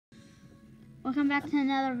Welcome back to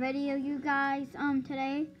another video, you guys.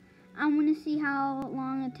 Today I'm gonna see how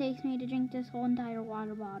long it takes me to drink this whole entire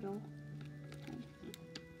water bottle.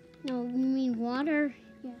 No, you mean water?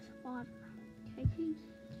 Yes, water. Okay.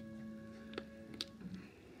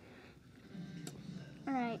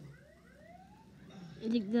 Alright.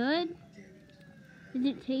 Is it good? Is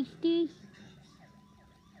it tasty?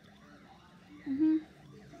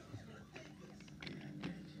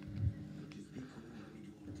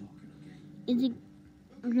 Is it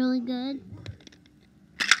really good?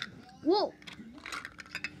 Whoa!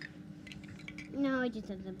 No, I just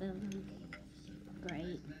had the building.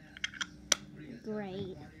 Great.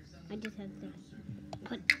 Great. I just had to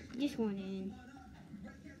put this one in.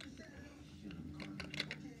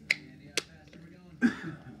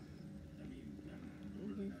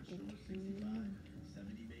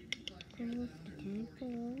 And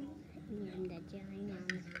the jelly on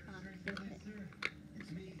the box with it.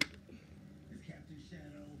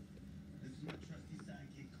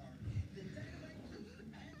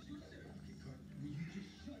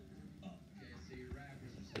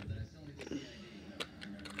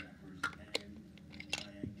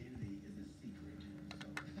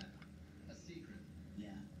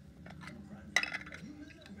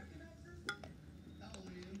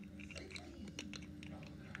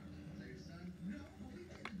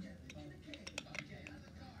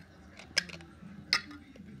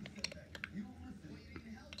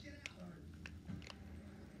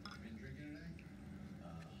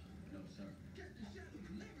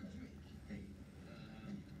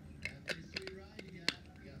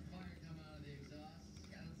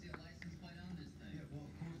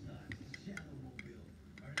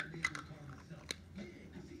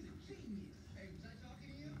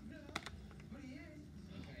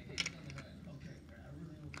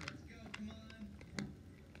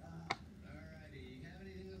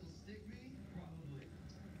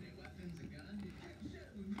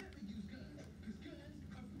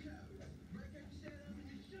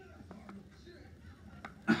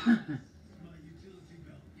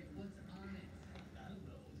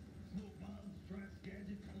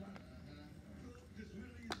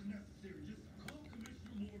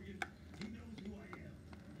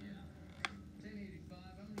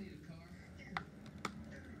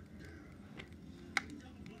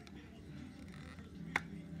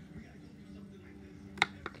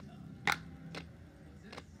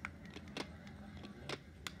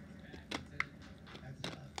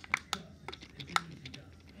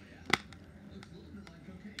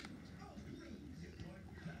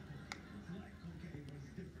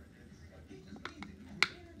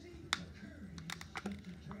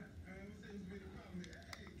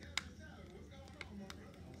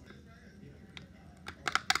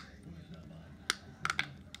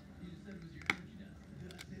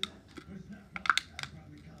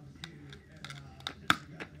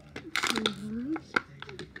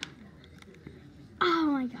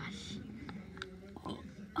 Oh my gosh.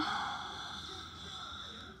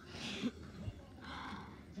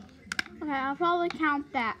 Okay, I'll probably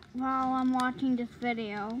count that while I'm watching this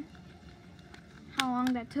video. How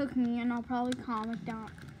long that took me, and I'll probably comment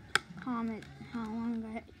how long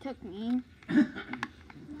that it took me.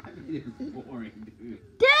 It's boring, dude.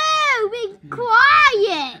 Dude, be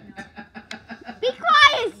quiet! Be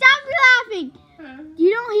quiet! Stop laughing!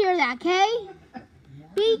 You don't hear that, okay?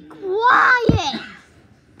 Be quiet!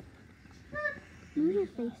 Move your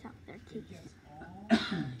face out there, please.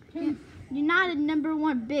 You're not a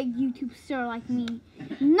 #1 big YouTube star like me.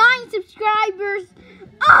 9 subscribers.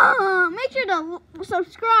 Make sure to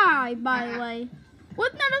subscribe, by the way,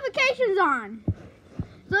 with notifications on, so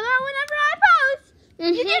that whenever I post,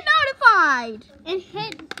 you get notified. And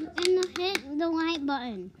hit the like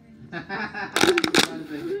button.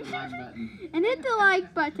 And hit the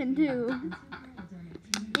like button too.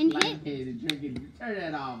 And Turn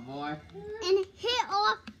that off, boy. And hit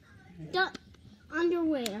off the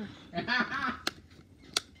underwear. Hit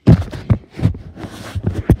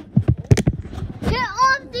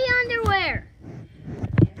off the underwear.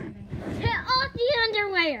 Hit off the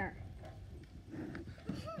underwear.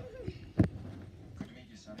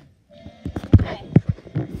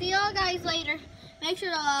 See y'all guys later. Make sure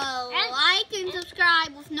to like and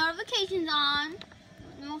subscribe with notifications on.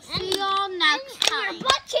 And we'll see y'all next time. And your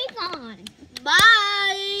butt cheek on.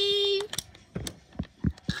 Bye.